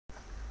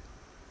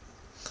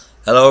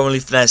Hello, only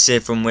Finesse here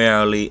from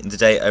WARHAWK, and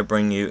today I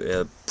bring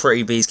you a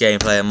pretty beast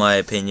gameplay in my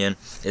opinion.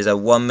 It's a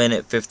 1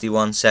 minute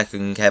 51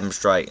 second KEM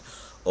strike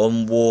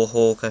on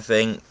WARHAWK, I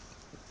think.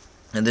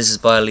 And this is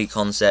by Elite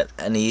Concept,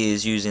 and he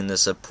is using the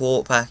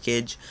support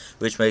package,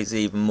 which makes it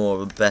even more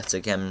of a better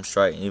KEM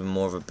strike, even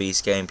more of a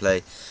beast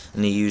gameplay.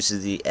 And he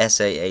uses the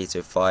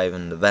SA805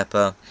 and the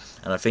VEPR,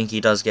 and I think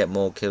he does get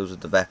more kills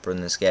with the VEPR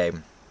in this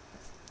game.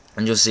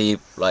 And you'll see,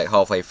 like,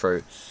 halfway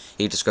through,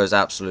 he just goes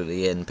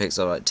absolutely in, picks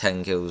up like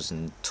 10 kills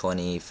in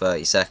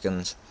 20-30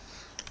 seconds.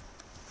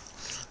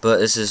 But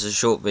this is a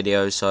short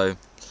video, so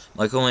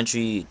my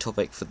commentary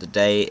topic for the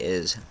day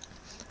is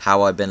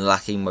how I've been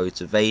lacking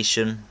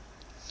motivation,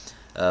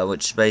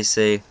 which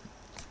basically,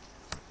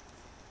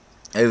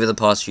 over the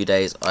past few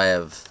days, I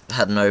have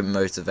had no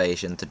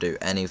motivation to do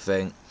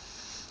anything.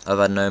 I've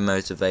had no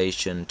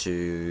motivation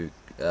to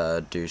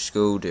do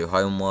school, do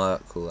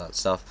homework, all that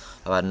stuff.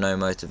 I've had no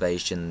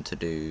motivation to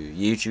do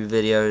YouTube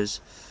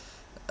videos.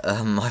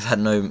 I've had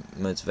no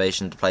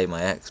motivation to play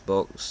my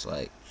Xbox,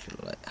 like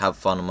have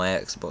fun on my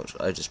Xbox.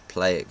 I just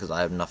play it because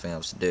I have nothing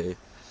else to do.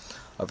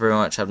 I pretty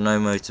much have no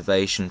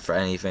motivation for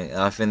anything.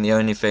 I think the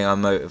only thing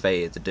I'm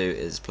motivated to do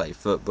is play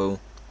football.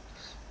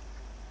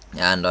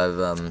 And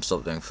I've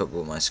stopped doing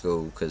football at my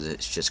school because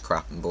it's just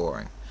crap and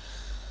boring.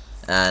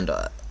 And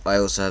I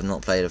also have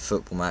not played a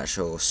football match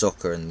or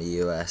soccer in the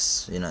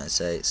United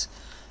States.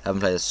 I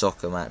haven't played a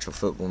soccer match or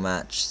football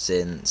match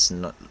since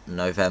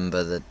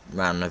November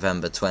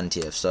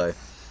 20th. So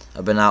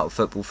I've been out of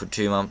football for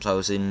 2 months. I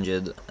was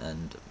injured,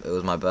 and it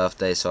was my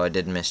birthday, so I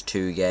did miss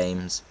 2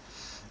 games,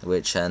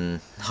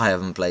 and I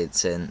haven't played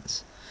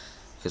since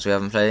because we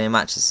haven't played any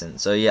matches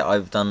since. So yeah,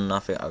 I've done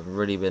nothing. I've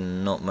really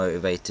been not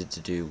motivated to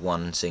do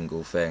one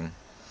single thing.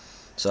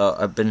 So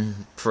I've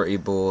been pretty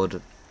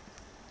bored,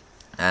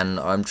 and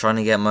I'm trying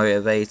to get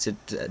motivated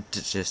to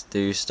just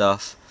do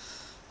stuff,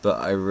 but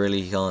I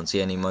really can't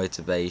see any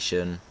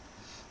motivation.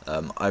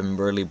 I'm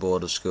really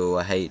bored of school.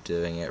 I hate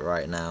doing it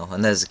right now.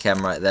 And there's a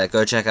KEM right there.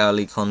 Go check out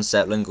Elite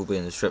Concept. Link will be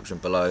in the description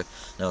below.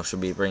 And I shall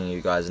be bringing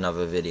you guys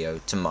another video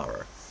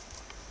tomorrow.